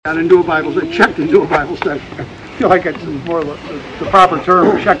got into a Bible study, checked into a Bible study. I feel like it's more the proper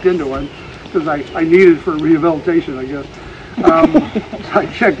term, checked into one, because I needed for rehabilitation, I guess. So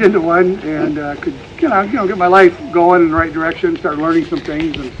I checked into one and could get my life going in the right direction, start learning some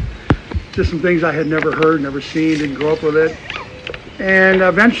things, and just some things I had never heard, never seen, didn't grow up with it. And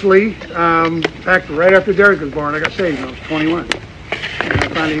eventually, in fact, right after Derek was born, I got saved when I was 21.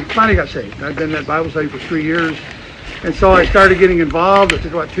 And I finally got saved. I've been in that Bible study for 3 years. And so I started getting involved. It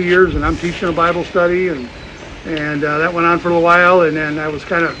took about 2 years, and I'm teaching a Bible study, and that went on for a little while, and then I was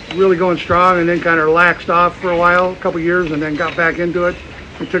kind of really going strong, and then kind of relaxed off for a while, a couple years, and then got back into it.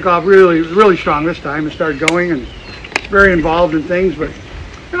 It took off really, really strong this time, and started going, and very involved in things, but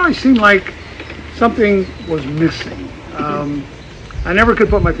it seemed like something was missing. I never could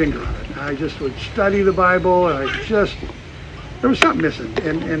put my finger on it. I just would study the Bible, and there was something missing.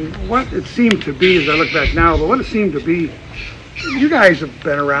 And what it seemed to be, as I look back now, but what it seemed to be, you guys have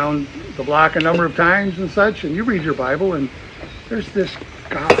been around the block a number of times and such, and you read your Bible, and there's this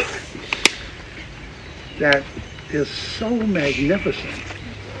God that is so magnificent.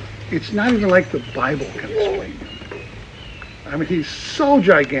 It's not even like the Bible can explain him. I mean, he's so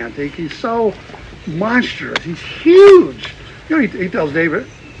gigantic. He's so monstrous. He's huge. He tells David,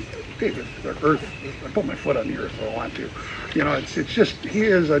 the earth, I put my foot on the earth if I want to. It's just, he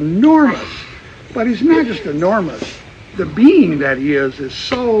is enormous. But he's not just enormous. The being that he is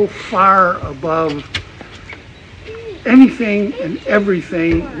so far above anything and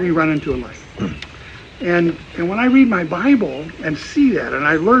everything we run into in life. And when I read my Bible and see that, and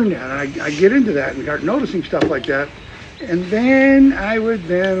I learn that, and I get into that and start noticing stuff like that, and then I would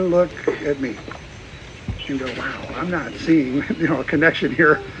then look at me and go, wow, I'm not seeing a connection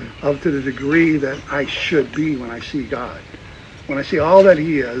here to the degree that I should be when I see God. When I see all that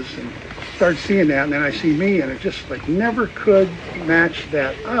he is, and start seeing that, and then I see me, and it just never could match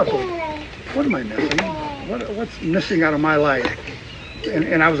that up. What am I missing? What's missing out of my life?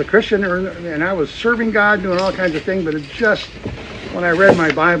 And I was a Christian, and I was serving God, doing all kinds of things, but it just, when I read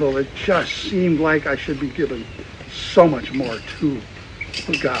my Bible, it just seemed like I should be given so much more to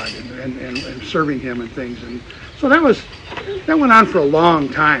God and serving him and things. And so that went on for a long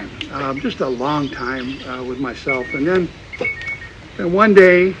time, just a long time with myself. And one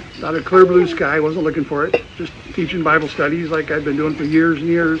day, out of clear blue sky, wasn't looking for it, just teaching Bible studies like I'd been doing for years and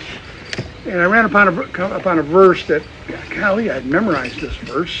years. And I ran upon a verse that, golly, I'd memorized this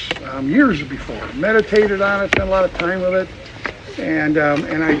verse years before, meditated on it, spent a lot of time with it, and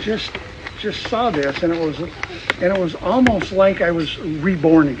I just saw this, and it was almost like I was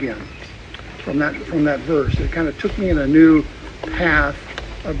reborn again from that verse. It kind of took me in a new path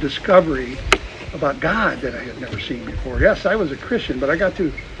of discovery about God that I had never seen before. Yes, I was a Christian, but I got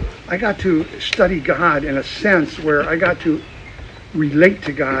to study God in a sense where I got to relate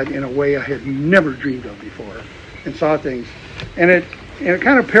to God in a way I had never dreamed of before, and saw things. And it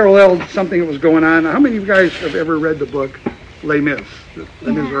kind of paralleled something that was going on. How many of you guys have ever read the book Les Mis?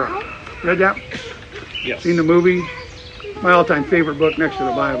 Les Miserables. Read that? Yes. Seen the movie? My all-time favorite book next to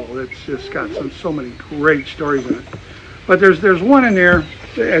the Bible. It's just got so many great stories in it. But there's one in there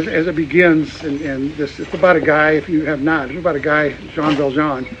as it begins, and it's about a guy, if you have not, it's about a guy, Jean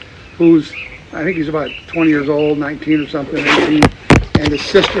Valjean, who's, I think he's about 20 years old, 19 or something, 18, and his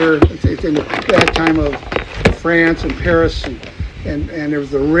sister, it's in that time of France and Paris, and there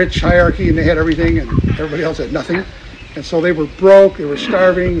was the rich hierarchy, and they had everything, and everybody else had nothing. And so they were broke, they were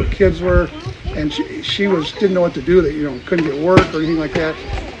starving, the kids were, and she didn't know what to do, couldn't get work or anything like that.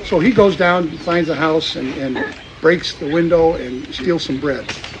 So he goes down, finds a house, and breaks the window and steals some bread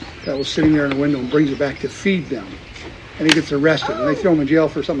that was sitting there in the window and brings it back to feed them. And he gets arrested, and they throw him in jail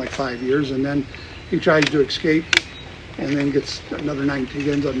for something like 5 years, and then he tries to escape, and then gets another 19,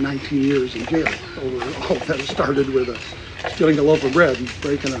 he ends up 19 years in jail over all that started with stealing a loaf of bread and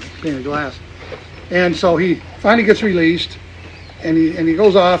breaking a pane of glass. And so he finally gets released, and he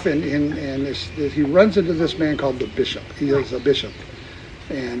goes off, and he runs into this man called the Bishop. He is a bishop.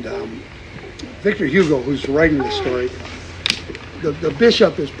 And Victor Hugo, who's writing this story, the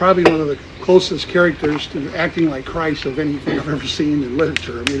Bishop is probably one of the closest characters to acting like Christ of anything I've ever seen in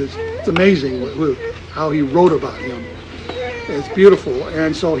literature. I mean, it's amazing how he wrote about him. It's beautiful.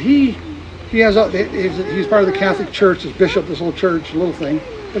 And so he's part of the Catholic Church, this bishop, this little church, little thing.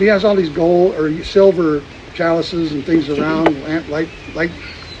 But he has all these gold or silver chalices and things around,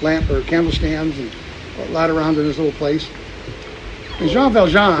 lamp or candle stands, and a lot around in this little place. And Jean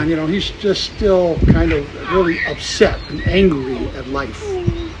Valjean, he's just still kind of really upset and angry at life,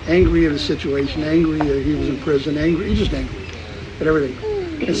 angry at the situation, angry that he was in prison, he's just angry at everything.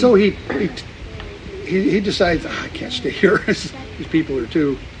 And so he decides, I can't stay here. These people are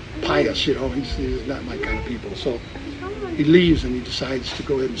too pious, he's not my kind of people. So he leaves and he decides to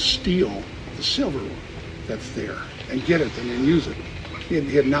go ahead and steal the silver that's there and get it and then use it.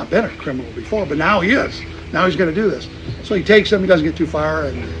 He had not been a criminal before, but now he is. Now he's going to do this. So he takes him, he doesn't get too far,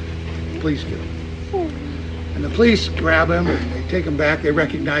 and the police get him. And the police grab him and they take him back. They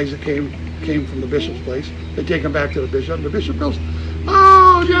recognize it came from the bishop's place. They take him back to the bishop, and the bishop goes,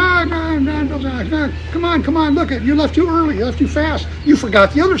 "Oh, John, come on, look at you left too early, you left too fast. You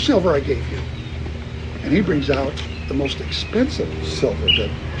forgot the other silver I gave you." And he brings out the most expensive silver that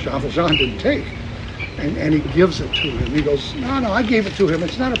Jean Valjean didn't take. And he gives it to him. He goes, no, I gave it to him.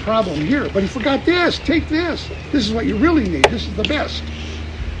 It's not a problem here. But he forgot this. Take this. This is what you really need. This is the best.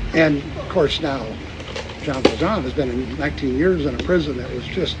 And, of course, now Jean Valjean has been in 19 years in a prison that was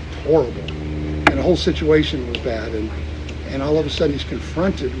just horrible. And the whole situation was bad. And all of a sudden he's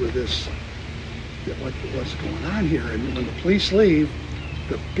confronted with this, what's going on here? And when the police leave,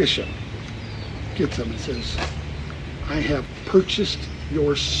 the bishop gets him and says, "I have purchased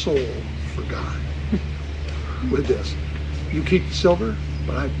your soul for God." With this, you keep the silver,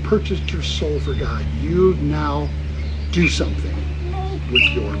 but I've purchased your soul for God. You now do something with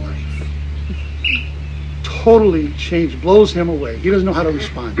your life. Totally changed, blows him away. He doesn't know how to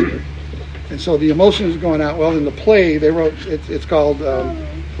respond to it. And so the emotion is going out. Well, in the play, they wrote, it's called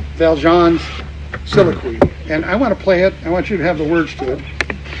Valjean's Soliloquy. And I want to play it. I want you to have the words to it,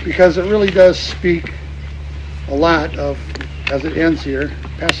 because it really does speak a lot of, as it ends here.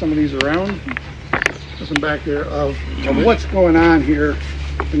 Pass some of these around. Some back there of what's going on here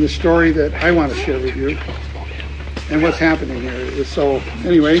in the story that I want to share with you and what's happening here. So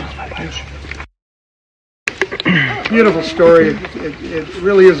anyway, beautiful story. It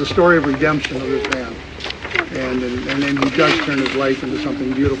really is a story of redemption of this man, and then he does turn his life into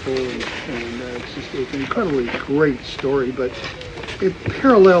something beautiful, and it's an incredibly great story. But it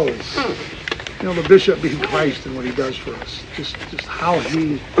parallels, the bishop being Christ and what he does for us, just how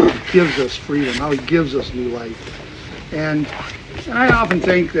he gives us freedom, how he gives us new life. And I often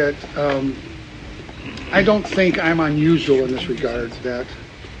think that I don't think I'm unusual in this regard, that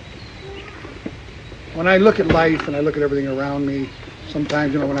when I look at life and I look at everything around me,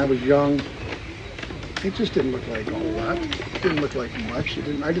 sometimes, when I was young, it just didn't look like a whole lot. It didn't look like much.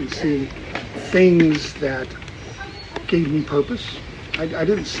 I didn't see things that gave me purpose. I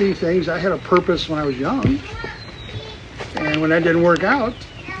didn't see things. I had a purpose when I was young, and when that didn't work out,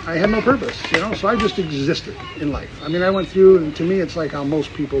 I had no purpose, so I just existed in life. I mean, I went through, and to me, it's like how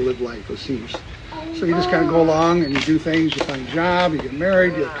most people live life, it seems. So you just kind of go along, and you do things, you find a job, you get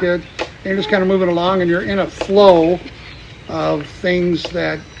married, you have kids, and you're just kind of moving along, and you're in a flow of things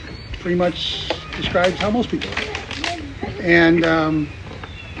that pretty much describes how most people live.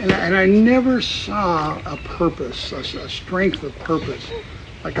 And I never saw a purpose, a strength of purpose,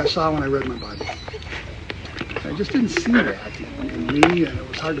 like I saw when I read my Bible. I just didn't see that in me, and it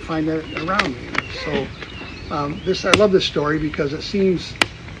was hard to find that around me. So I love this story because it seems,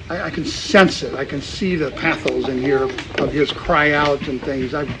 I can sense it. I can see the pathos in here of his cry out and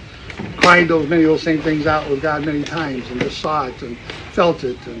things. I've cried many of those same things out with God many times, and just saw it and felt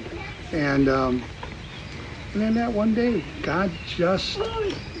it, and then that one day, God just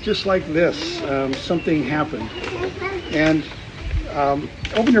like this, something happened. And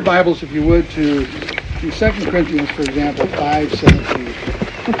open your Bibles, if you would, to 2 Corinthians, for example, 5:17.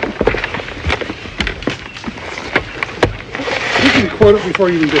 You can quote it before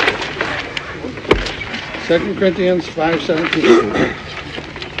you even get there. 2 Corinthians 5:17.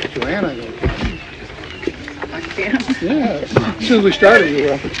 Joanna, I can't. yeah, as soon as we started, you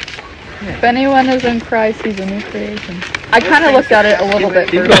will. If anyone is in Christ, he's a new creation. I kind of looked at it a little bit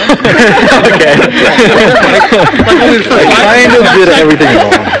further. Okay. I kind of did everything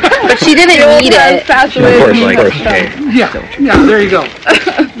wrong. But she didn't need it. Of course. Yeah, there you go.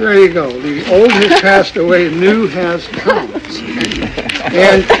 There you go. The old has passed away, new has come.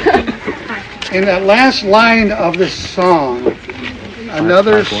 And in that last line of this song,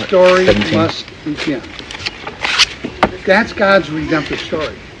 another story must begin. That's God's redemptive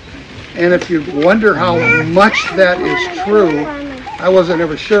story. And if you wonder how much that is true, I wasn't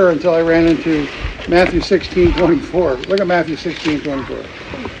ever sure until I ran into Matthew 16:24. Look at Matthew 16:24.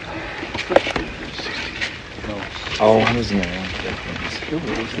 Oh, I was in the wrong.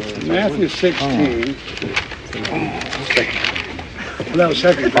 Matthew 16. Well, that was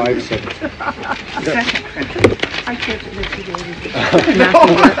second. 5 seconds. I can't believe you did.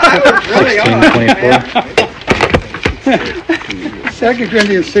 2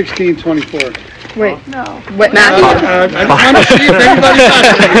 Corinthians 16:24. Wait, no. What, Matthew? I just want to see if anybody got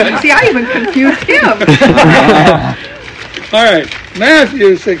it. See, I even confused him. All right.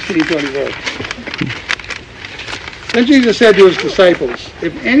 Matthew 16:24. Then Jesus said to his disciples,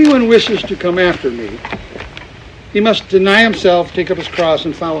 if anyone wishes to come after me, he must deny himself, take up his cross,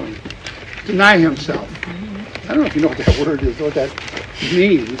 and follow me. Deny himself. I don't know if you know what that word is, what that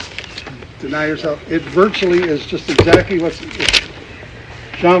means. Deny yourself. It virtually is just exactly what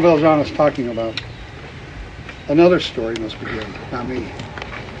Jean Valjean is talking about. Another story must begin, not me.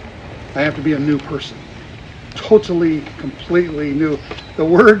 I have to be a new person. Totally, completely new. The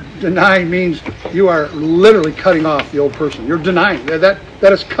word deny means you are literally cutting off the old person. You're denying. That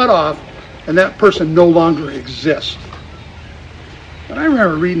is cut off, and that person no longer exists. But I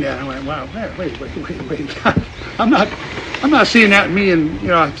remember reading that, and I went, wow, wait. I'm not seeing that in me, and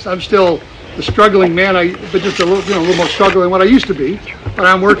I'm still the struggling man, but just a little more struggling than what I used to be. But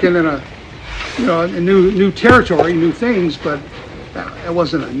I'm working in a new territory, new things, but I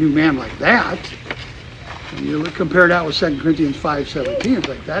wasn't a new man like that. And you compare that with 2 Corinthians 5:17, it's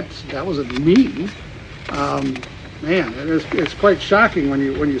like that wasn't me. Man, it's quite shocking when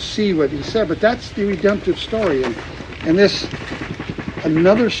you see what he said. But that's the redemptive story, and this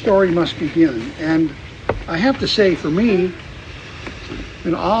another story must begin. And I have to say, for me,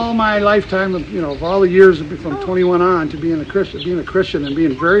 in all my lifetime of all the years from 21 on to being a Christian and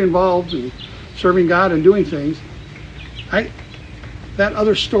being very involved in serving God and doing things, that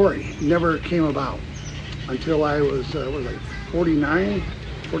other story never came about until I was 49,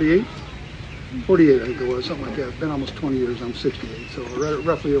 48? 48, I think it was, something like that. It's been almost 20 years. I'm 68, so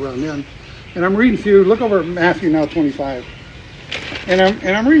roughly around then. And I'm reading through, look over Matthew now 25. And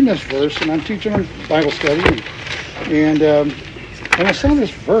I'm reading this verse, and I'm teaching them Bible study. And I saw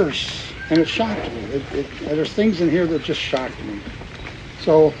this verse, and it shocked me. There's things in here that just shocked me.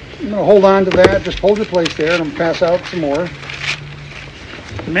 So I'm going to hold on to that. Just hold your place there, and I'm going to pass out some more.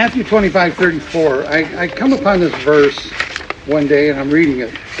 In Matthew 25:34, I come upon this verse one day, and I'm reading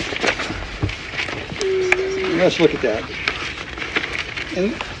it. Let's look at that.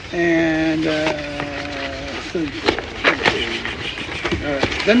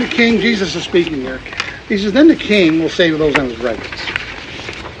 Then the king, Jesus is speaking here. He says, then the king will say to those on his right,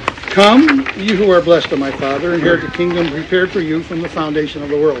 come, you who are blessed of my Father, inherit the kingdom prepared for you from the foundation of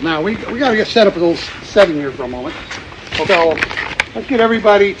the world. Now, we got to get set up a little setting here for a moment. So let's get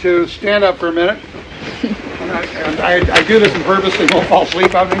everybody to stand up for a minute. And I do this on purpose so you won't fall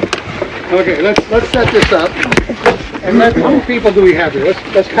asleep on me. Okay, let's set this up. And how many people do we have here?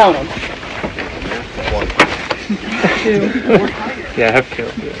 Let's count them. 2. Yeah, I have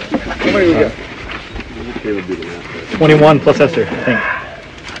Caleb. How many do we get? 21 plus Esther, I think.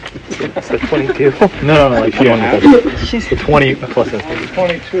 Is that 22? No, like 21. She's 20 plus Esther.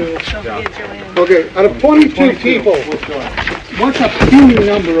 22. Okay, out of 22 people, what's a puny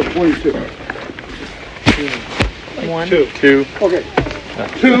number of 22? 1. 2. Okay.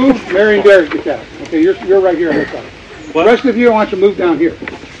 2, Mary and Derek get that. Okay, you're right here on this side. The rest of you, I want you to move down here.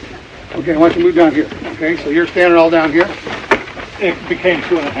 Okay, I want you to move down here. Okay, so you're standing all down here. It became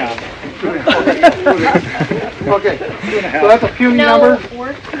 2.5. Okay, 2.5. So that's a puny number?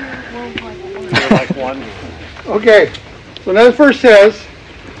 We're Like 1. Okay, so now the verse says,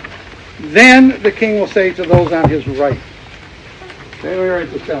 then the king will say to those on his right. Okay, let me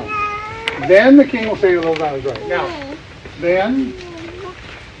write this down. Then the king will say to those on his right. Now, then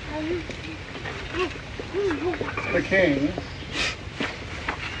the king,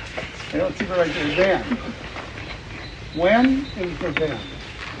 let's keep it right there, then. When is the then?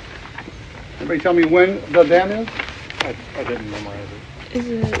 Everybody tell me when the then is? I didn't memorize it. Is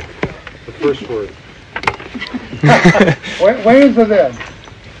it? The first word. when is the then?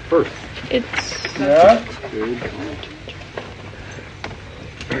 First. It's. Yeah.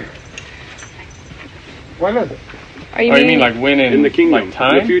 When is it? Are you Oh, you mean like when in the kingdom, like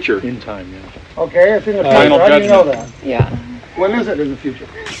time? in the future. In time, yeah. Okay, it's in the future. Final How do you know judgment. that? Yeah. When is it in the future?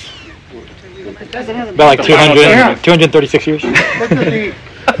 About like 236 years. Look at the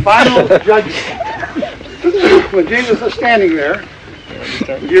final judgment. When Jesus is standing there,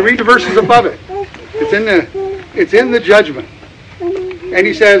 you read the verses above it. It's in the judgment. And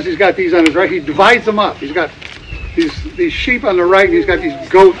he says he's got these on his right. He divides them up. He's got these sheep on the right, and he's got these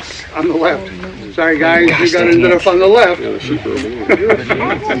goats on the left. Sorry, guys, we got ended up on the left. Yeah, the sheep are over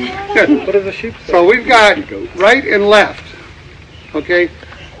there. What does the sheep say? So we've got right and left. Okay,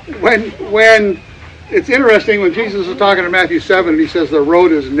 when it's interesting when Jesus is talking to Matthew 7, he says the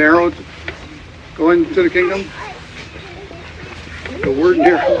road is narrow going to the kingdom. The word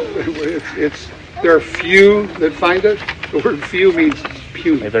narrow, there are few that find it. The word few means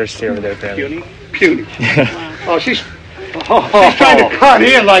puny. I better stay over there, apparently. Puny. Oh, she's He's trying to cut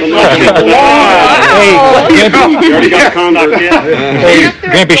in like Hey, Grampy, You already got convert, yeah. hey,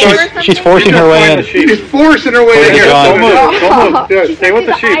 Grampy, she's forcing her way in. She's forcing her way in here. John. Don't move. Yeah, stay with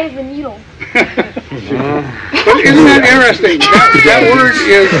the sheep. Eye of the needle. But isn't that interesting? That word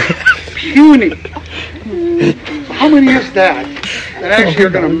is puny. How many is that actually are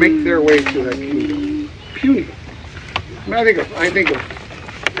going to make their way to that kingdom? Puny. I mean, I think of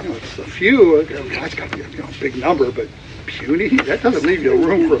it's a few. That's got to be a big number, but puny, that doesn't leave you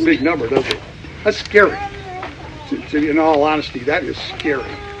room for a big number, does it? That's scary. In all honesty, that is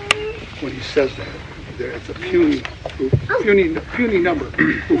scary when he says that. It's a puny number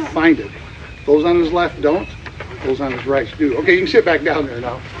who find it. Those on his left don't. Those on his right do. Okay, you can sit back down there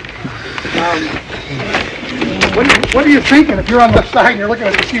now. What are you thinking if you're on the left side and you're looking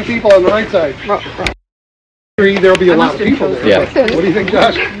at the few people on the right side? There'll be a lot of people there. Yeah. What do you think,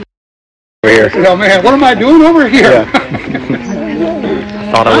 Josh? Over here. Oh man, what am I doing over here?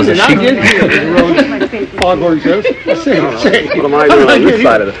 Thought I was a Not sheep. get here. Foghorn says. Say. What am I doing on this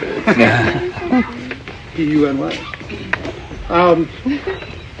side of the fence? P-U-N-Y.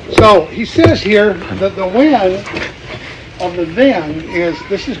 So he says here that the when of the then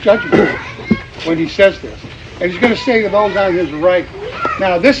this is judgment when he says this. And he's going to say to those on his right.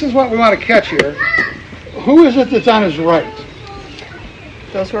 Now this is what we want to catch here. Who is it that's on his right?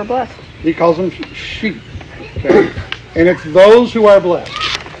 Those who are blessed. He calls them sheep. Okay? And it's those who are blessed.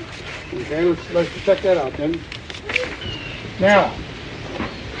 Okay, let's check that out then. Now,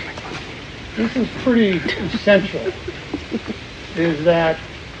 this is pretty essential, is that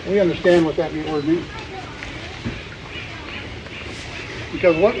we understand what that word means.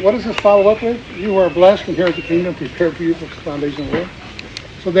 Because what does this follow up with? You are blessed, inherit the kingdom prepared for you from the foundation of the world.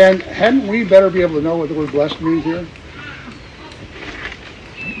 So then, hadn't we better be able to know what the word blessed means here?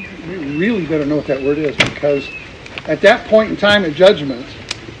 We really better know what that word is, because at that point in time at judgment,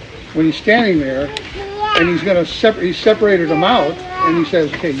 when he's standing there, and he's going to he's separated them out, and he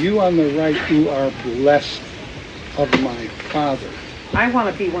says, okay, you on the right who are blessed of my Father. I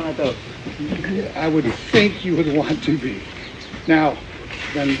want to be one of those. I would think you would want to be. Now,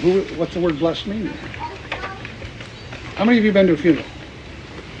 then what's the word blessed mean? How many of you been to a funeral?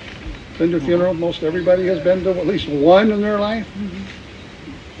 Been to a funeral? Most everybody has been to at least one in their life.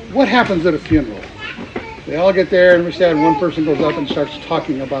 What happens at a funeral? They all get there and one person goes up and starts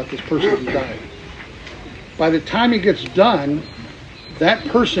talking about this person who died. By the time he gets done, that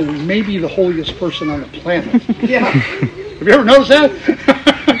person may be the holiest person on the planet. Yeah. Have you ever noticed that?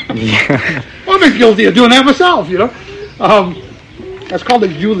 Well, I've been guilty of doing that myself, you know. That's called a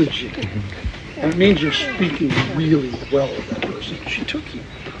eulogy. And it means you're speaking really well of that person. She took you.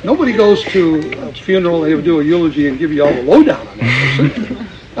 Nobody goes to a funeral and they do a eulogy and give you all the lowdown on that person.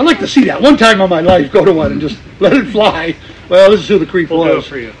 I'd like to see that one time in my life. Go to one and just let it fly. Well, this is who the creep We'll do was. it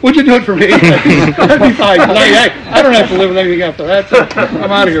for you. Would you do it for me? That'd be fine. I don't have to live with anything after that. So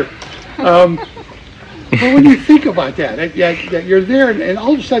I'm out of here. But when you think about that you're there and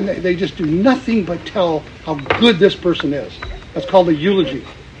all of a sudden they just do nothing but tell how good this person is. That's called a eulogy.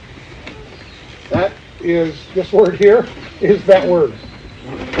 That is, this word here is that word.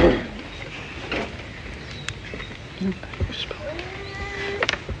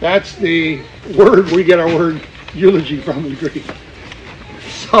 That's the word we get our word eulogy from in Greek.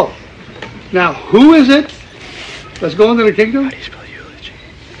 So, now who is it that's going to the kingdom? How do you spell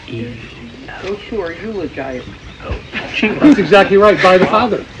eulogy? Those who are eulogized. That's exactly right, by the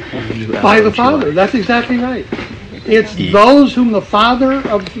Father. By the Father, that's exactly right. It's those whom the Father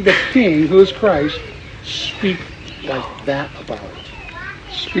of the King, who is Christ, speak like that about.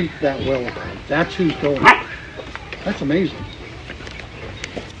 Speak that well about. That's who's going. That's amazing.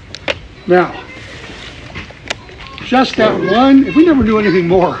 Now, just that one, if we never knew anything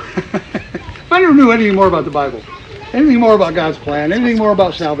more, if I never knew anything more about the Bible, anything more about God's plan, anything more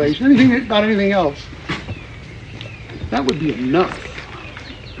about salvation, anything about anything else, that would be enough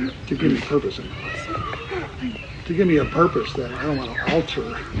to give me purpose in my life. To give me a purpose that I don't want to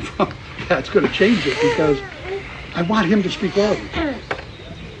alter from that's going to change it, because I want him to speak well of me.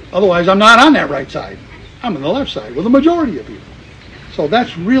 Otherwise, I'm not on that right side. I'm on the left side with the majority of people. So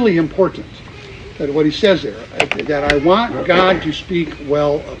that's really important, that what he says there, that I want God to speak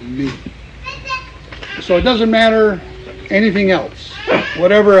well of me. So it doesn't matter anything else,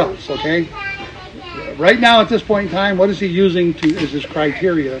 whatever else, okay? Right now at this point in time, what is he using as his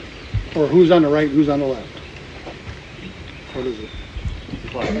criteria for who's on the right and who's on the left? What is it?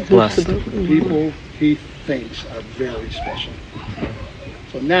 Blessed. People he thinks are very special.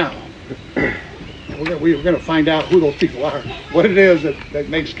 So now, we're going to find out who those people are, what it is that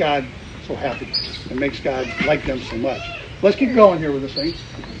makes God so happy and makes God like them so much. let's keep going here with this thing.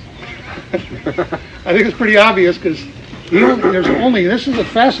 I think it's pretty obvious because this is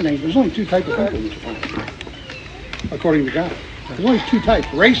fascinating, there's only two types of people in this planet, according to God. There's only two types.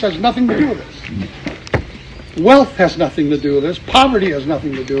 Race has nothing to do with this. Wealth has nothing to do with this. Poverty has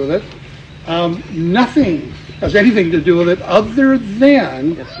nothing to do with it. Nothing has anything to do with it other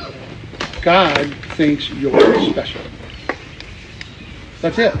than God thinks you're special.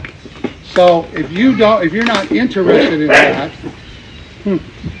 That's it. So if you're not interested in that, we'll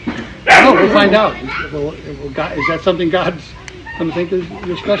find out. Is that something God's going to think is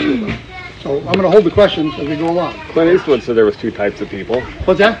you're special about? So I'm going to hold the questions as we go along. Clint Eastwood said there was two types of people.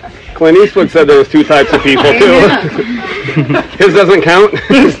 What's that? Clint Eastwood said there was two types of people too. His doesn't count.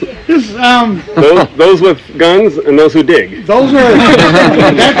 Those with guns and those who dig. Those are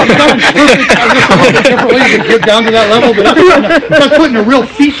that's perfect. I guess a little bit differently to get down to that level, but that's putting a real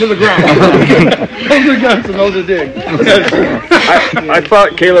feet to the ground. Those are guns and those are dig. I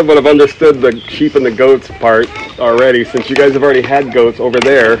thought Caleb would have understood the sheep and the goats part already, since you guys have already had goats over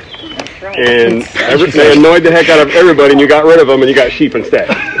there. And they annoyed the heck out of everybody, and you got rid of them, and you got sheep instead.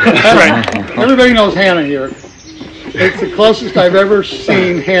 That's right. Everybody knows Hannah here. It's the closest I've ever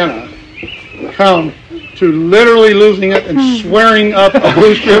seen Hannah come to literally losing it and swearing up a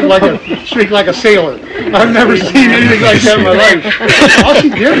blue streak like a sailor. I've never seen anything like that in my life. All she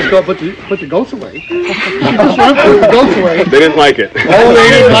did was go put the goats away. She just went and put the goats away. They didn't like it. Oh, they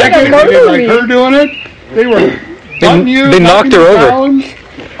didn't like it. They didn't like her doing it. They were butting you. They knocked her over.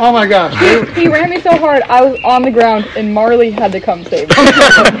 Oh my gosh. He ran me so hard, I was on the ground, and Marley had to come save me.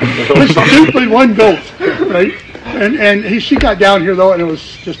 Stupid one goat, right? And she got down here though, and it was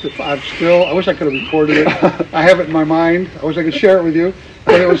just I wish I could have recorded it. I have it in my mind. I wish I could share it with you,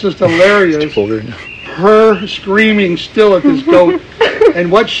 but it was just hilarious. Her screaming still at this goat,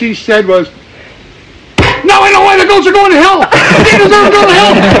 and what she said was, "Now I know why the goats are going to hell. They deserve to go to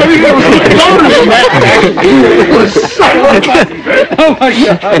hell." I mean, it was so funny. Oh my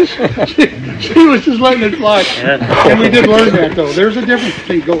gosh. She was just letting it fly. And we did learn that though. There's a difference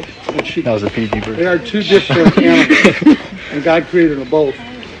between goats and sheep. That was a PG version. They are two different animals. And God created them both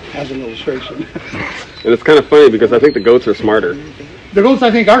as an illustration. And it's kind of funny because I think the goats are smarter. The goats,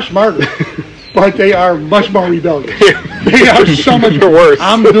 I think, are smarter. But they are much more rebellious. They are so much worse.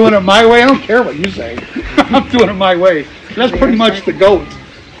 I'm doing it my way. I don't care what you say. I'm doing it my way. That's pretty much the goat.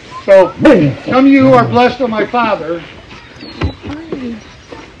 So, some of you are blessed of my Father.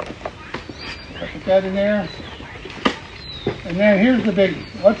 Put that in there. And then here's the big.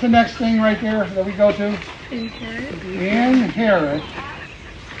 What's the next thing right there that we go to? Inherit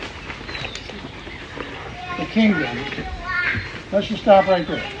the kingdom. Let's just stop right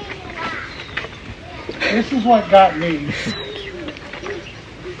there. This is what got me.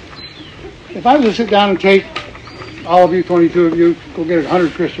 If I was to sit down and take all of you, 22 of you, go get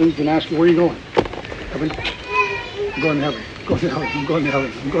 100 Christians and ask you, where are you going? Heaven? I'm going to heaven. I'm going to heaven. I'm going to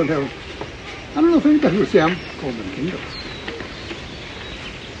heaven. I'm going to heaven. I don't know if anybody would say I'm going to the kingdom.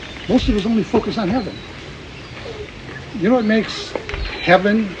 Most of us only focus on heaven. You know what makes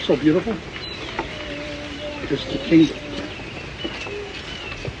heaven so beautiful? It's the kingdom.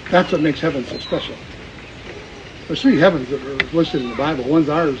 That's what makes heaven so special. There's three heavens that are listed in the Bible. One's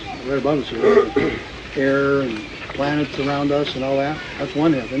ours, right above us, air and planets around us and all that. That's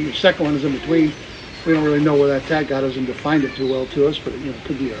one heaven. The second one is in between. We don't really know where that's at. God hasn't defined it too well to us, but it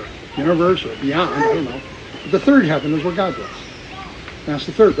could be a universe or beyond. I don't know. But the third heaven is where God dwells. That's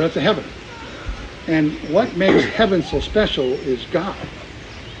the third. That's a heaven. And what makes heaven so special is God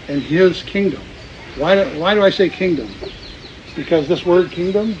and His kingdom. Why do I say kingdom? Because this word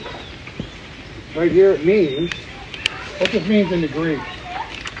kingdom, right here, it means, what this means in the Greek,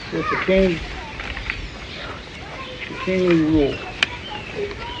 it's the kingly rule.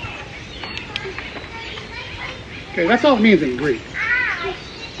 Okay, that's all it means in Greek.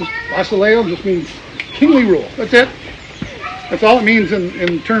 Just basileio just means kingly rule. That's it. That's all it means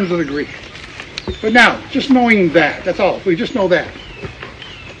in terms of the Greek. But now, just knowing that, that's all. If we just know that,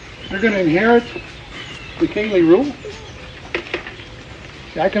 they're going to inherit the kingly rule.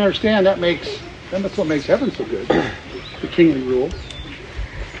 See, I can understand that's what makes heaven so good, the kingly rule.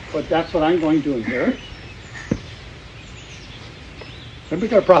 But that's what I'm going to inherit. Anybody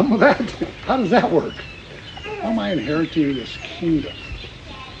got a problem with that? How does that work? How am I inheriting this kingdom?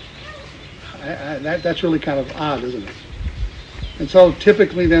 That's really kind of odd, isn't it? And so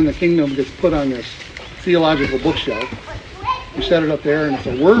typically then the kingdom gets put on this theological bookshelf. We set it up there, and it's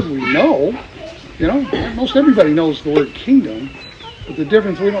a word we know. Most everybody knows the word kingdom, but the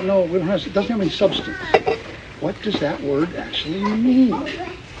difference we don't know. It doesn't have any substance. What does that word actually mean?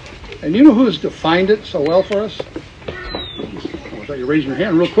 And you know who has defined it so well for us? I thought you were raising your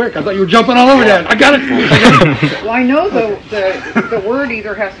hand real quick. I thought you were jumping all over that. I got it. Well, I know the word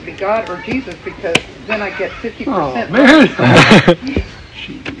either has to be God or Jesus because then I get 50%. Oh, man.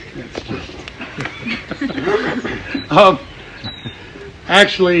 Gee, that's just...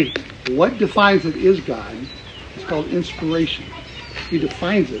 actually, what defines it is God. It's called inspiration. He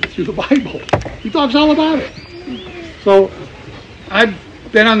defines it through the Bible. He talks all about it. So, I've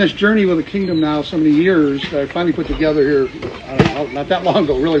been on this journey with the kingdom now so many years that I finally put together here, I don't know, not that long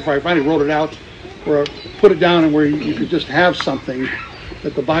ago, really, before I finally wrote it out, where I put it down and where you could just have something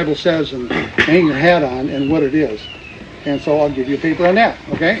that the Bible says and hang your hat on and what it is. And so I'll give you a paper on that,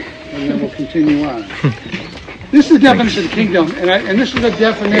 okay? And then we'll continue on. This is the definition of the kingdom, and this is a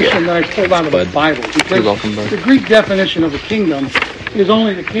definition that I pulled out of the Bible. Because the Greek definition of the kingdom is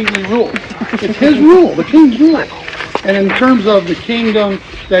only the kingly rule. It's his rule, the king's rule. And in terms of the kingdom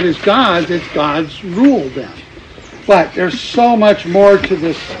that is God's, it's God's rule then. But there's so much more to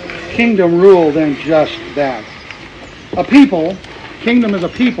this kingdom rule than just that. A people, kingdom is a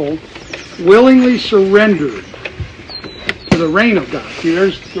people, willingly surrendered to the reign of God. See,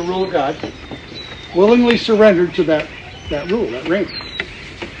 there's the rule of God. Willingly surrendered to that rule, that reign.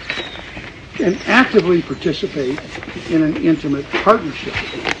 And actively participate in an intimate partnership.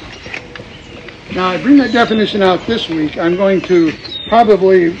 Now, I bring that definition out this week. I'm going to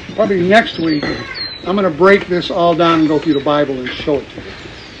probably next week, I'm going to break this all down and go through the Bible and show it to you.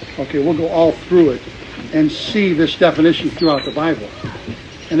 Okay, we'll go all through it and see this definition throughout the Bible.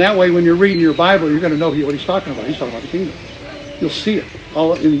 And that way, when you're reading your Bible, you're going to know what he's talking about. He's talking about the kingdom. You'll see it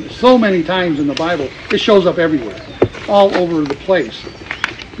all in so many times in the Bible. It shows up everywhere, all over the place.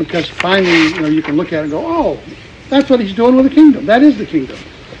 Because finally, you can look at it and go, oh, that's what he's doing with the kingdom. That is the kingdom.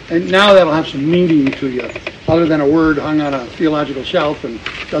 And now that'll have some meaning to you, other than a word hung on a theological shelf and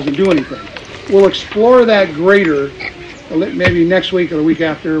doesn't do anything. We'll explore that greater, maybe next week or the week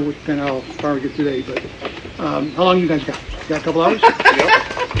after, depending on how far we get today. But how long you guys got? Got a couple hours? Yep.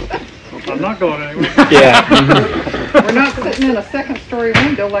 I'm not going anywhere. Yeah. We're not sitting in a second-story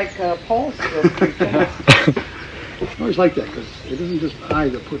window like Paul's preaching. I always like that because it isn't just I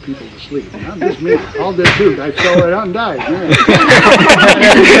that put people to sleep. Not just me. Paul did too. I fell right out and died.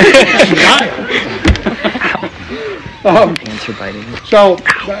 Answer biting. So,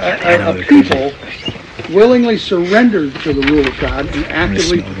 a people willingly surrendered to the rule of God and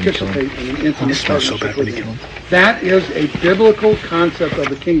actively participate in an intimate partnership with Him. That is a biblical concept of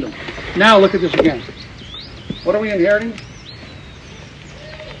the kingdom. Now look at this again. What are we inheriting?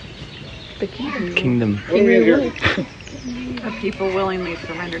 The kingdom. Kingdom. What are we inheriting? A people willingly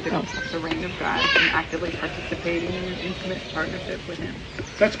surrender to the reign of God and actively participating in an intimate partnership with Him.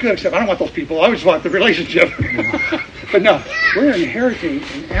 That's good, except I don't want those people. I just want the relationship. But no, we're inheriting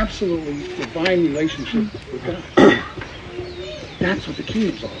an absolutely divine relationship with God. That's what the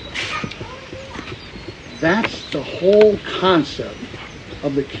kingdom's all about. That's the whole concept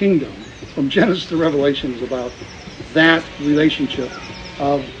of the kingdom. From Genesis to Revelation is about that relationship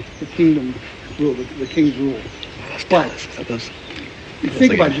of the kingdom rule, the king's rule. But you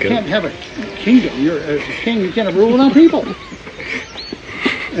think about it, you can't have a kingdom. As a king, you can't have rule without people.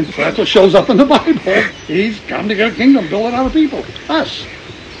 And so that's what shows up in the Bible. He's come to get a kingdom, build it out of people, us.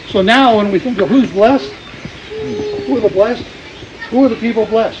 So now when we think of who's blessed, who are the blessed? Who are the people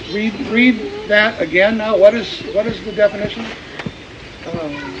blessed? Read that again now. What is the definition?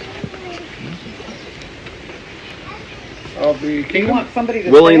 Of the kingdom? You want somebody to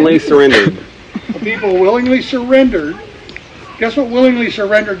Willingly stand? surrendered. The people willingly surrendered. Guess what willingly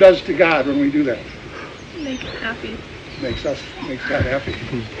surrender does to God when we do that? Make it happy. Makes God happy.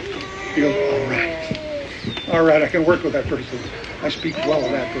 You go, all right, I can work with that person. I speak well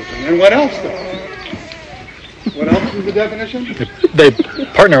of that person. And what else though? What else is the definition? They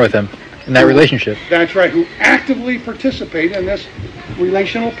partner with him in that relationship. That's right, who actively participate in this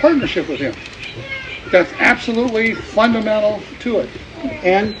relational partnership with him. That's absolutely fundamental to it.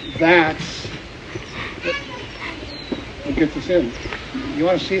 And that's what gets us in. You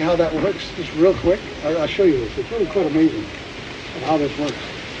want to see how that works just real quick? I'll show you this. It's really quite amazing how this works.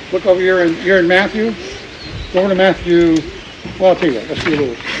 Look over here, you're in Matthew. Go over to Matthew. Well, I'll tell you what. Let's do a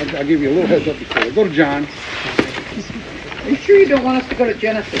little. I'll give you a little heads up before. Go to John. Are you sure you don't want us to go to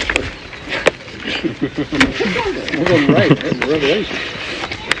Genesis first? We're going right. That's Revelation.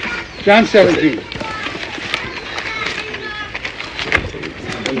 John 17.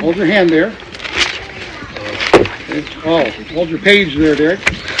 And hold your hand there. Oh, hold your page there, Derek.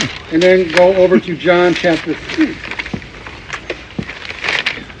 And then go over to John chapter 3.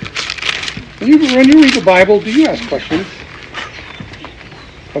 When you read the Bible, do you ask questions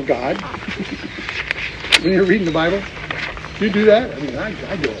of God? When you're reading the Bible? You do that? I mean, I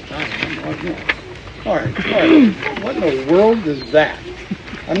do it all the time. All right. What in the world is that?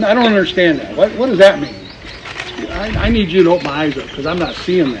 I don't understand that. What does that mean? I need you to open my eyes up because I'm not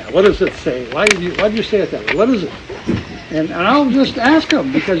seeing that. What does it say? Why did you say it that way? What is it? And I'll just ask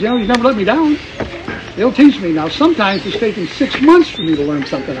them because, he's never let me down. They'll teach me. Now, sometimes it's taken 6 months for me to learn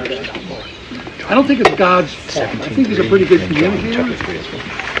something like that. I don't think it's God's fault. I think he's a pretty good communicator. I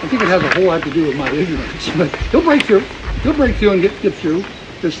think it has a whole lot to do with my ignorance. But he'll break through. He'll break through and get through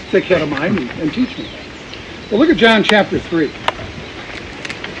this thick head of mine and teach me. Well, look at John chapter 3.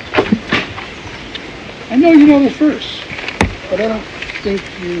 I know you know this verse, but I don't think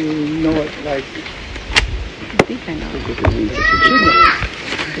you know it like... I think I know.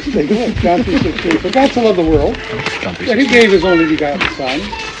 Let's take a look. John 3:16. For God so loved the world, that he gave his only begotten Son,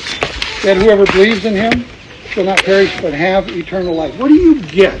 that whoever believes in him shall not perish but have eternal life. What do you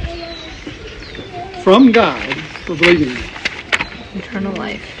get from God for believing in him? Eternal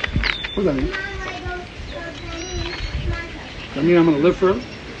life. What does that mean? Does that mean I'm going to live forever?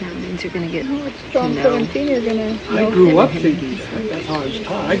 That means you're going to get John 17, you're going to... I grew up thinking that. That's how I was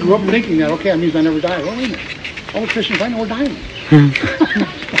taught. I grew up thinking that, okay, that means I never die. Well, wait a minute. All the Christians I know are dying.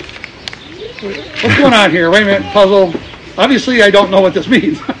 What's going on here? Wait a minute, puzzle. Obviously, I don't know what this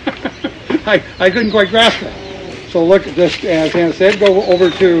means. I couldn't quite grasp that. So look, just as Hannah said, go over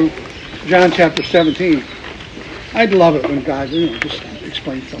to John chapter 17. I'd love it when God, just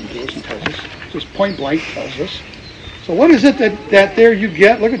explains something to us and tells us. Just point blank tells us. So what is it that there you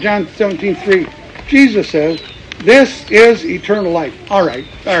get? Look at John 17:3. Jesus says, this is eternal life. All right.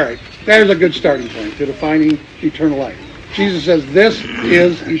 There's a good starting point to defining eternal life. Jesus says, this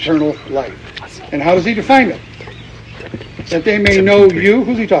is eternal life. And how does he define it? That they may know you.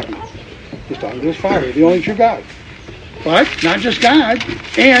 Who's he talking to? He's talking to his Father, the only true God. But not just God,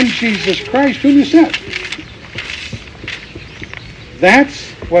 and Jesus Christ, whom you sent.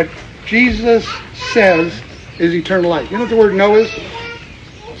 That's what Jesus says is eternal life. You know what the word know is?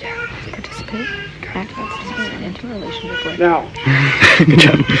 participate, participate into a relationship with. Now,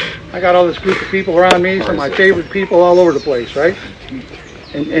 I got all this group of people around me, some of my favorite people all over the place, right?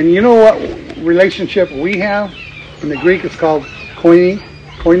 And you know what relationship we have? In the Greek, it's called koine,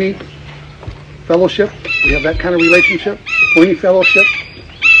 fellowship. We have that kind of relationship, koine fellowship,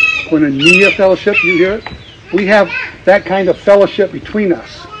 koinonia fellowship. You hear it? We have that kind of fellowship between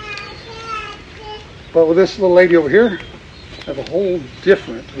us. But with this little lady over here, I have a whole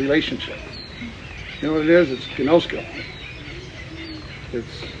different relationship. You know what it is? It's gnosko.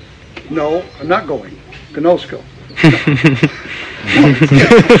 It's, no, I'm not going. Gnosko.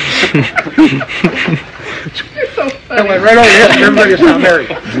 You're so I funny. went right over here. Everybody's not married.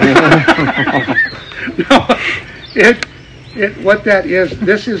 No, what that is,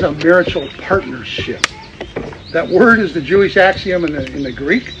 this is a marital partnership. That word is the Jewish axiom in the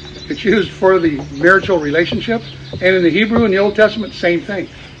Greek. It's used for the marital relationship. And in the Hebrew and the Old Testament, same thing.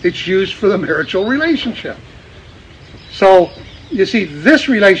 It's used for the marital relationship. So, you see, this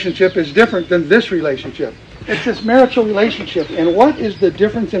relationship is different than this relationship. It's this marital relationship. And what is the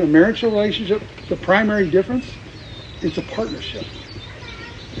difference in a marital relationship? The primary difference? It's a partnership.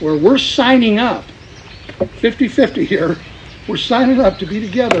 Where we're signing up, 50-50 here, we're signing up to be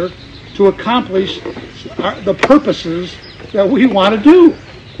together to accomplish the purposes that we want to do,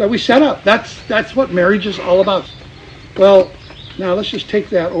 that we set up. That's what marriage is all about. Well, now let's just take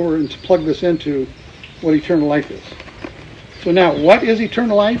that over and plug this into what eternal life is. So now, what is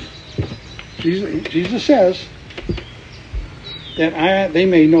eternal life? Jesus says that they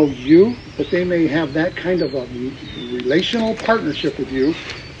may know you, that they may have that kind of a relational partnership with you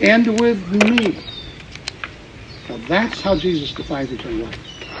and with me. Now that's how Jesus defines eternal life.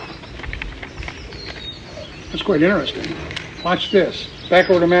 That's quite interesting. Watch this. Back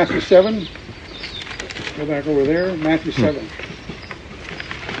over to Matthew 7. Go back over there. Matthew 7.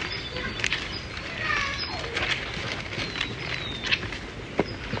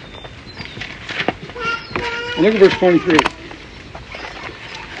 And look at verse 23.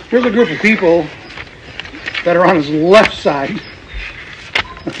 Here's a group of people that are on his left side.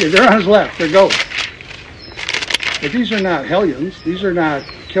 Okay, they're on his left. They're goats. But these are not hellions. These are not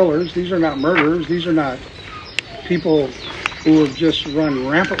killers. These are not murderers. These are not people who have just run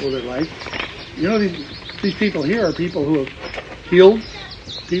rampant with their life. You know, these people here are people who have healed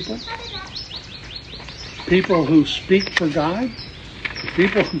people. People who speak for God.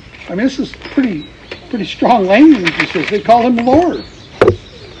 People who, I mean, this is pretty strong language. He says they call him Lord.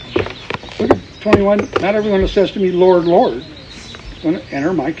 Look at 21. Not everyone who says to me, Lord, Lord, is going to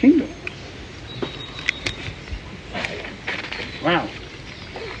enter my kingdom. Wow.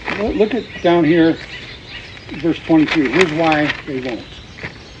 Look at down here verse 22. Here's why they won't.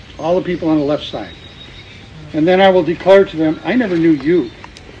 All the people on the left side. And then I will declare to them, I never knew you.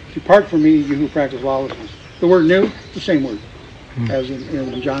 Depart from me, you who practice lawlessness. The word new, it's the same word as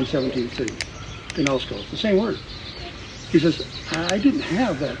in John 17:3. In Elsko, it's the same word. He says, I didn't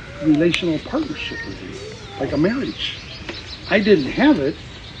have that relational partnership with you, like a marriage. I didn't have it,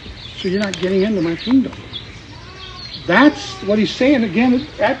 so you're not getting into my kingdom. That's what he's saying again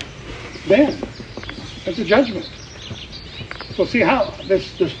at the judgment. So see how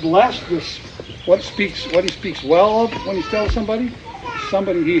this blessed, what he speaks well of when he tells somebody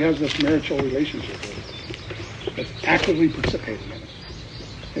he has this marital relationship with, that's actively participating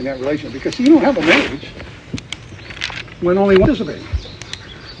in that relationship. Because you don't have a marriage when only one participating.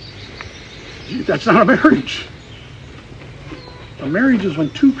 That's not a marriage. A marriage is when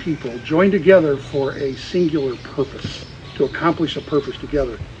two people join together for a singular purpose, to accomplish a purpose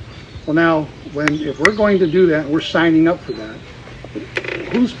together. Well now, if we're going to do that, and we're signing up for that,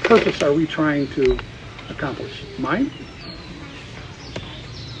 whose purpose are we trying to accomplish? Mine?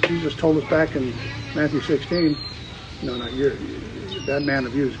 Jesus told us back in Matthew 16, no, not yours. That man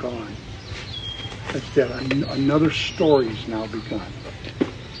of you is gone. That's dead. Another story's now begun.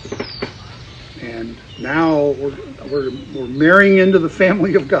 And now we're marrying into the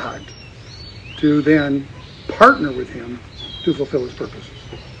family of God to then partner with him to fulfill his purposes.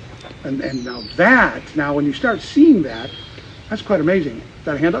 And now when you start seeing that, that's quite amazing. Is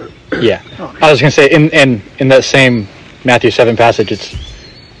that a handout? Yeah. Okay. I was going to say, in that same Matthew 7 passage, it's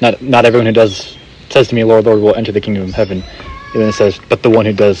not everyone who says to me, Lord, Lord, will enter the kingdom of heaven. And then it says, but the one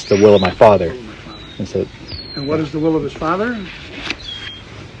who does the will of my Father. And what is the will of his Father?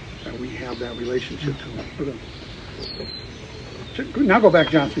 That we have that relationship with him. Now go back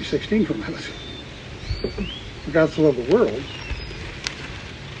to John 3:16 for a minute. For God so loved the world.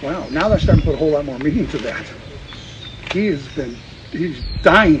 Wow, now they're starting to put a whole lot more meaning to that. He's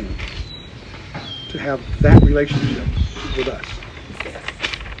dying to have that relationship with us.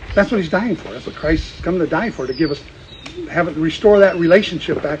 That's what he's dying for. That's what Christ is coming to die for, to give us, restore that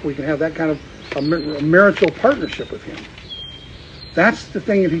relationship back. We can have that kind of a marital partnership with him. That's the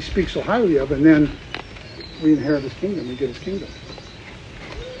thing that he speaks so highly of, and then we inherit his kingdom. We get his kingdom.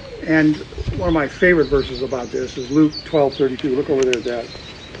 And one of my favorite verses about this is Luke 12:32. Look over there at that.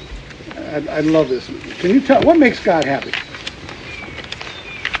 I love this. Can you tell, what makes God happy?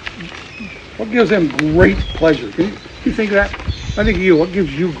 What gives him great pleasure? Can you think of that? I think what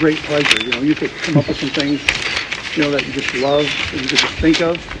gives you great pleasure? You could come up with some things, that you just love, that you could just think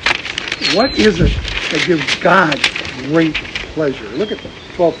of. What is it that gives God great pleasure? Look at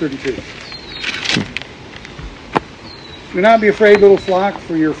 12:32. Do not be afraid, little flock,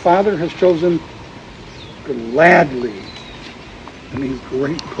 for your Father has chosen gladly. That means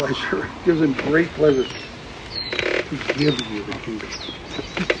great pleasure. It gives him great pleasure to give you the kingdom.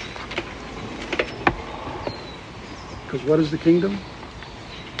 Because what is the kingdom?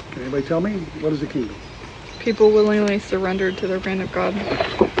 Can anybody tell me? What is the kingdom? People willingly surrendered to the reign of God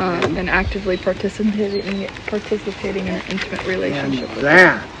and actively participating in an intimate relationship with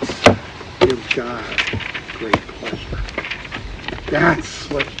that gives God great pleasure. That's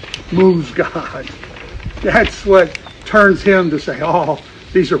what moves God. That's what turns him to say, oh,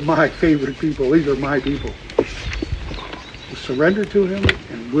 these are my favorite people. These are my people. To surrender to him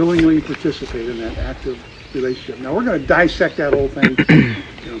and willingly participate in that active relationship. Now we're going to dissect that whole thing,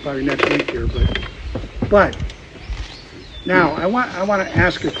 probably next week here. But now I want to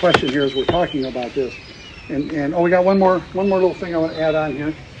ask a question here as we're talking about this. And we got one more little thing I want to add on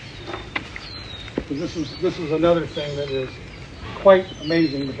here. This is another thing that is quite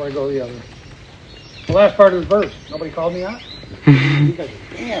amazing. Before I go to the other, the last part of the verse. Nobody called me out. You guys,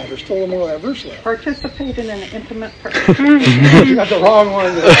 man, there's still more of that verse left. Participate in an intimate You got the wrong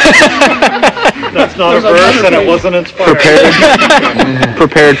one. That's not a verse, and it wasn't inspired.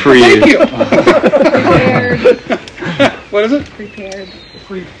 Prepared for you. Thank you. Prepared. What is it? Prepared.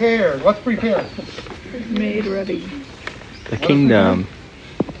 Prepared. What's prepared? Made ready. The kingdom.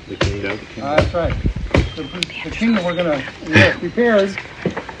 The kingdom. That's right. The kingdom we're going to prepared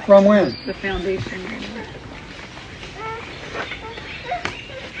from when? The foundation.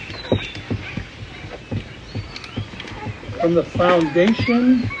 From the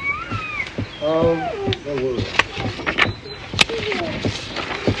foundation of the world.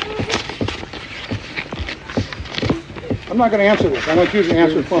 I'm not going to answer this. I want you to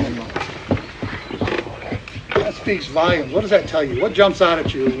answer it for me. That speaks volumes. What does that tell you? What jumps out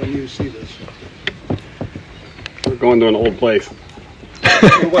at you when you see this? We're going to an old place.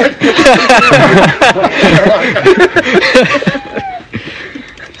 What?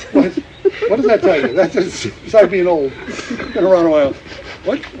 What does that tell you? That's besides being old. Been around a while.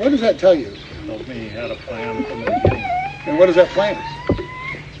 What does that tell you? Tells me he had a plan from the beginning. And what is that plan?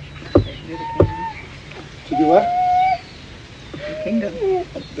 To do what? The kingdom.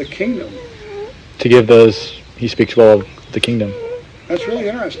 The kingdom. To give those, he speaks well of the kingdom. That's really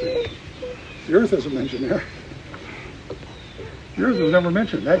interesting. The earth isn't mentioned there. The earth was never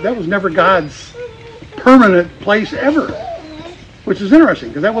mentioned. That was never God's permanent place ever. Which is interesting,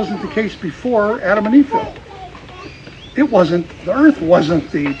 because that wasn't the case before Adam and Eve fell. It wasn't, the earth wasn't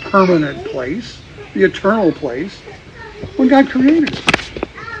the permanent place, the eternal place, when God created it.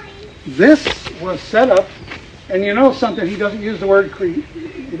 This was set up, and you know something, he doesn't use the word create.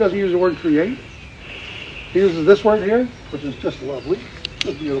 He doesn't use the word create. He uses this word here, which is just lovely,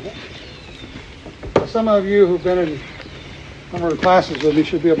 just beautiful. Now, some of you who've been in a number of classes with me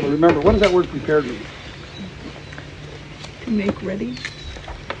should be able to remember, what does that word prepared mean? To make ready.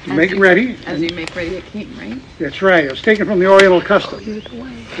 To make ready. As you make ready a king, right? That's right. It was taken from the Oriental custom.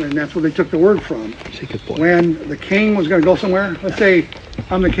 And that's where they took the word from. When the king was going to go somewhere, let's say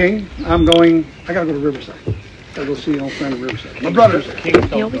I'm the king, I got to go to Riverside. I got to go see an old friend in Riverside. My brother's there.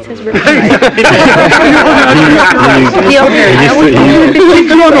 He always says Riverside. You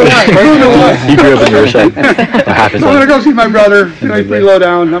don't know why. He grew up in Riverside. That happens. So I'm going to go see my brother. He's pretty low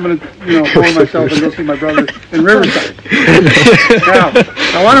down. I'm going to, pull myself and go see my brother in Riverside. Now,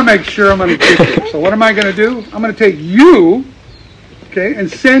 I want to make sure I'm going to get there. So what am I going to do? I'm going to take you, okay, and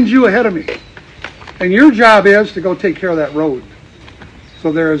send you ahead of me. And your job is to go take care of that road.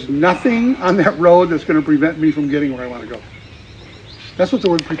 So there is nothing on that road that's going to prevent me from getting where I want to go. That's what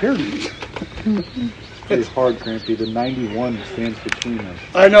the word prepared means. It's hard, Crampy. The 91 stands between us.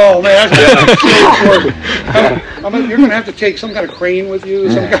 I know, man. You're going to have to take some kind of crane with you.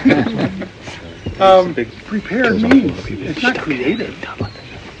 Some kind of, prepared means it's not created.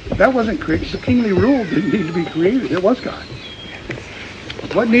 That wasn't created. The kingly rule didn't need to be created. It was God.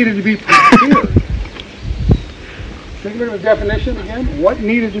 What needed to be prepared? Take a look at the definition again. What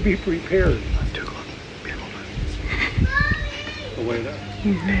needed to be prepared? The way there.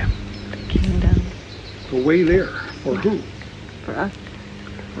 Kingdom. The way there. For who? For us.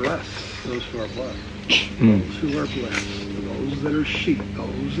 For us. Those who are blessed. Those who are blessed. Those that are sheep.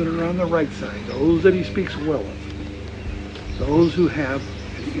 Those that are on the right side. Those that he speaks well of. Those who have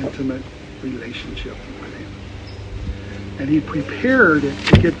an intimate relationship with him. And he prepared it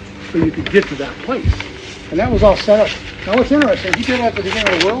so you could get to that place. And that was all set up. Now what's interesting, he did it at the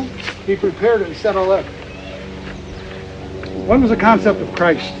beginning of the world. He prepared it and set all up. When was the concept of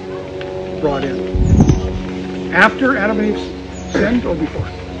Christ brought in? After Adam and Eve sinned or before?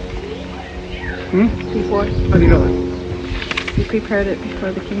 Before. How do you know that? He prepared it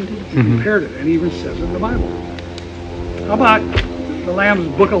before the kingdom. He prepared it, and he even says it in the Bible. How about the Lamb's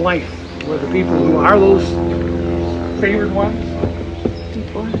Book of Life, where the people who are those favored ones?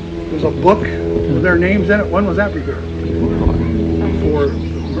 Before. There's a book with their names in it. When was that prepared? Before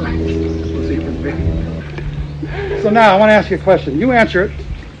the birth was even made. So now I want to ask you a question. You answer it.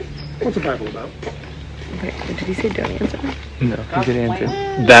 What's the Bible about? Okay, did he say don't answer? No, he did answer.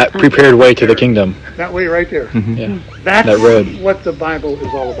 That prepared way to the kingdom. That way right there. Yeah. That's That road. what the Bible is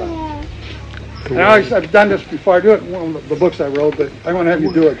all about. And I've done this before. I do it in one of the books I wrote, but I want to have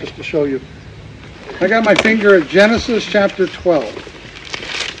you do it just to show you. I got my finger at Genesis chapter 12.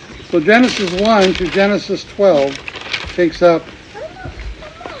 So Genesis 1 to Genesis 12 takes up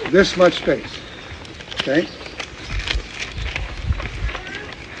this much space. Okay?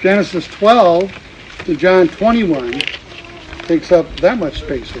 Genesis 12 to John 21 takes up that much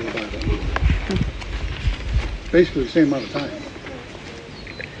space in the Bible. Basically the same amount of time.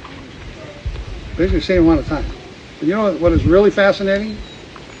 Basically the same amount of time. And you know what is really fascinating?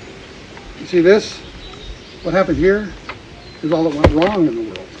 You see this? What happened here is all that went wrong in the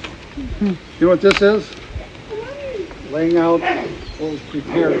world. You know what this is? Laying out what was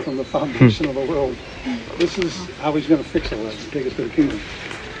prepared from the foundation of the world. This is how he's going to fix all that and take us to the kingdom.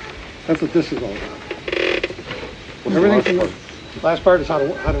 That's what this is all about. Everything from the last part is how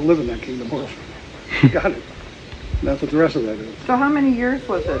to live in that kingdom world. Got it. And that's what the rest of that is. So how many years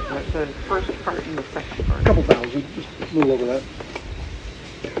was it, the first part and the second part? A couple thousand, just a little over that.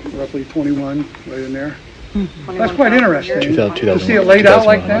 Roughly 21, right in there. That's quite interesting to see it laid out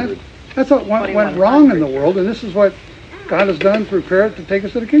like that. That's what went wrong in the world, and this is what God has done, prepared to take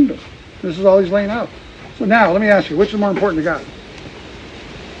us to the kingdom. This is all he's laying out. So now, let me ask you, which is more important to God?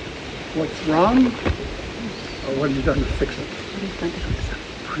 What's wrong, or what he's done to fix it?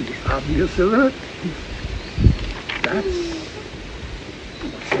 Pretty obvious, isn't it? That's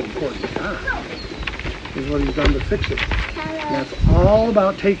what's so important to God, is what he's done to fix it. And that's all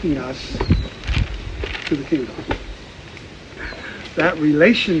about taking us to the kingdom. That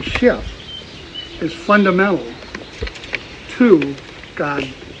relationship is fundamental to God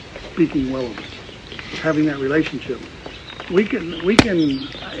speaking well of us. Having that relationship. We can,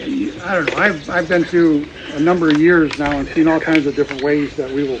 I don't know, I've been through a number of years now and seen all kinds of different ways that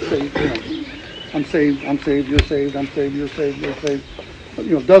we will say, I'm saved, you're saved, I'm saved, you're saved, you're saved.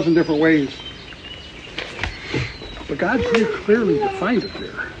 A dozen different ways. But God pretty clearly defined it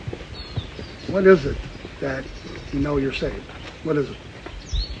there. What is it that you know you're saved? What is it?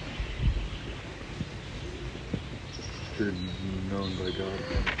 You're known by God.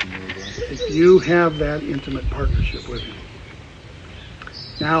 If you have that intimate partnership with Him.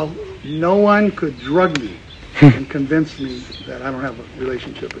 Now, no one could drug me and convince me that I don't have a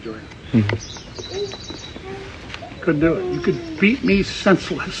relationship with Joanne. Couldn't do it. You could beat me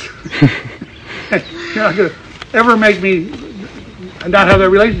senseless. You're not going to ever make me not have that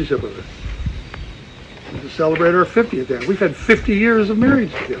relationship with her. We celebrated our 50th day. We've had 50 years of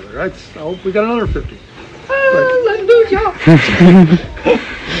marriage together. I hope we got another 50. Hallelujah.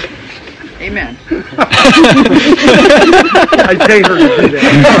 Amen. I pay her to do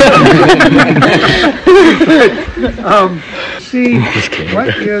that. See,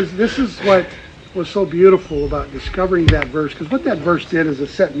 this is what was so beautiful about discovering that verse, because what that verse did is it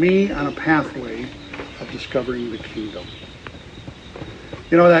set me on a pathway of discovering the kingdom.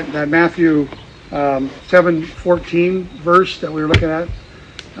 You know that Matthew 7:14 verse that we were looking at?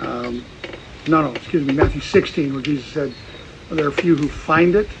 Matthew 16, where Jesus said, there are few who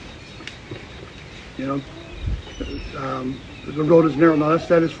find it. The road is narrow. No,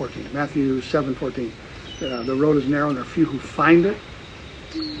 that is 14. Matthew 7:14. The road is narrow and there are few who find it.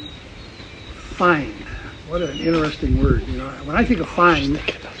 Find. What an interesting word. When I think of find,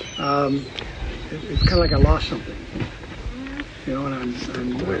 it's kind of like I lost something.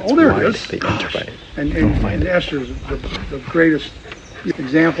 And there it is. And Esther's the greatest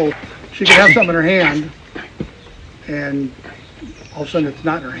example. She could have something in her hand, and all of a sudden it's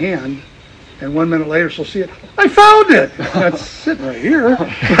not in her hand. And 1 minute later, she'll see it. I found it! That's sitting right here.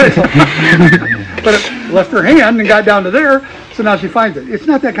 But it left her hand and got down to there, so now she finds it. It's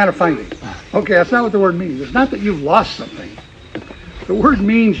not that kind of finding. Okay, that's not what the word means. It's not that you've lost something. The word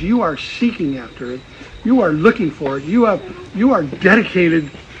means you are seeking after it. You are looking for it. You are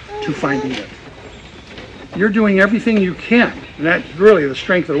dedicated to finding it. You're doing everything you can. And that's really the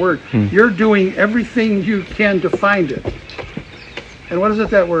strength of the word. You're doing everything you can to find it. And what is it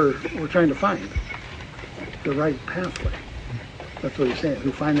that we're trying to find? The right pathway. That's what he's saying.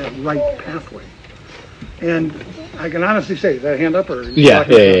 We find that right pathway. And I can honestly say, is that a hand up or? Yeah.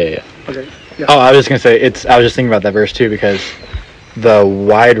 Okay. Yeah. Oh, I was just gonna say I was just thinking about that verse too, because the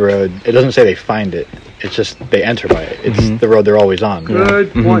wide road, it doesn't say they find it. It's just they enter by it. It's the road they're always on.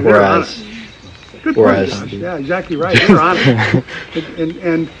 Good point. Good point, Josh. Yeah, exactly right. You're on it.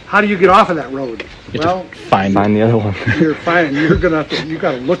 And how do you get off of that road? Well, find the other one. You're finding. You're gonna have to. You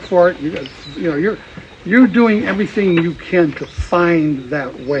got to look for it. You're doing everything you can to find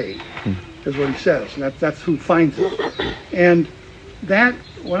that way. Is what he says, and that's who finds it. And that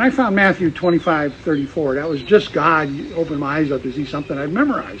when I found Matthew 25:34, that was just God opened my eyes up to see something I'd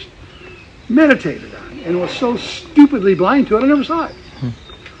memorized, meditated on, and was so stupidly blind to it, I never saw it.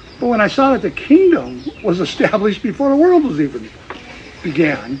 But when I saw that the kingdom was established before the world was even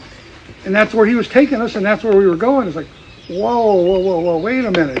began, and that's where he was taking us, and that's where we were going, it's like, whoa, wait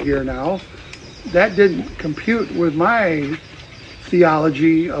a minute here now. That didn't compute with my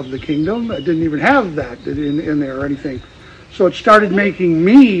theology of the kingdom. I didn't even have that in there or anything. So it started making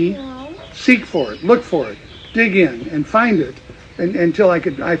me seek for it, look for it, dig in, and find it, until I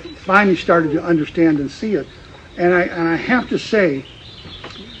finally started to understand and see it. And I have to say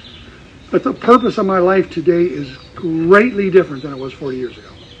that the purpose of my life today is greatly different than it was 40 years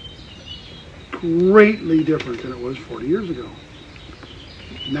ago. Greatly different than it was 40 years ago.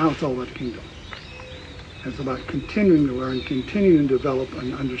 Now it's all about the kingdom. It's about continuing to learn, continuing to develop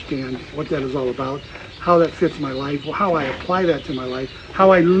and understand what that is all about, how that fits my life, how I apply that to my life,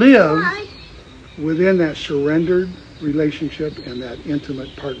 how I live within that surrendered relationship and that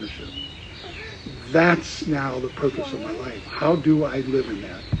intimate partnership. That's now the purpose of my life. How do I live in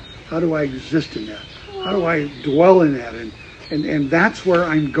that? How do I exist in that? How do I dwell in that? And that's where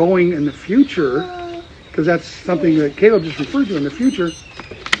I'm going in the future, because that's something that Caleb just referred to in the future.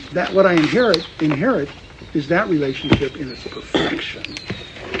 That what I inherit is that relationship in its perfection.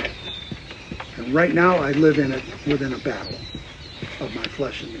 And right now I live in it within a battle of my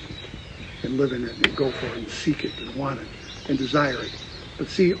flesh and me. And live in it and go for it and seek it and want it and desire it. But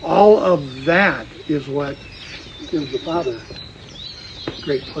see, all of that is what gives the Father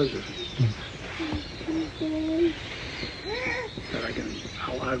great pleasure.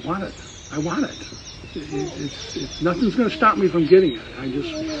 I want it. I want it. It's nothing's going to stop me from getting it. I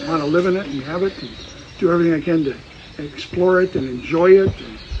just want to live in it and have it and do everything I can to explore it and enjoy it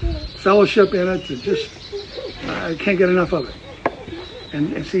and fellowship in it. And just, I can't get enough of it.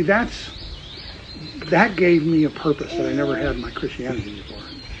 And see, that gave me a purpose that I never had in my Christianity before.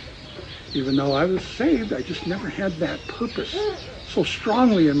 Even though I was saved, I just never had that purpose so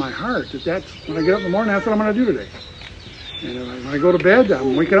strongly in my heart that's when I get up in the morning, that's what I'm going to do today. And when I go to bed,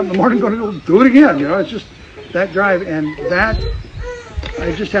 I'm waking up in the morning going to go do it again. You know, it's just that drive. And that,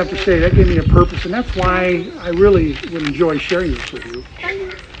 I just have to say, that gave me a purpose. And that's why I really would enjoy sharing this with you.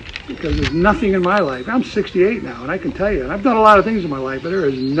 Because there's nothing in my life. I'm 68 now, and I can tell you, and I've done a lot of things in my life, but there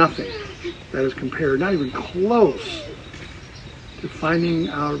is nothing that is compared, not even close, to finding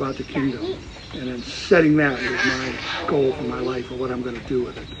out about the kingdom and then setting that as my goal for my life or what I'm going to do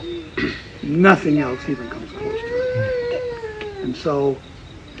with it. Nothing else even comes close to it. And so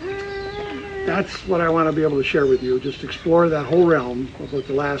that's what I want to be able to share with you, just explore that whole realm of what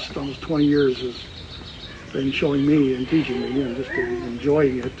the last almost 20 years has been showing me and teaching me, and just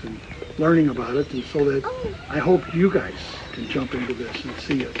enjoying it and learning about it, and so that I hope you guys can jump into this and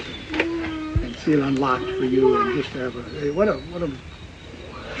see it and see it unlocked for you, and just have what a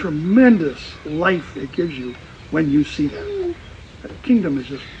tremendous life it gives you when you see that. The kingdom is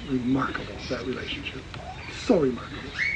just remarkable, that relationship. So remarkable.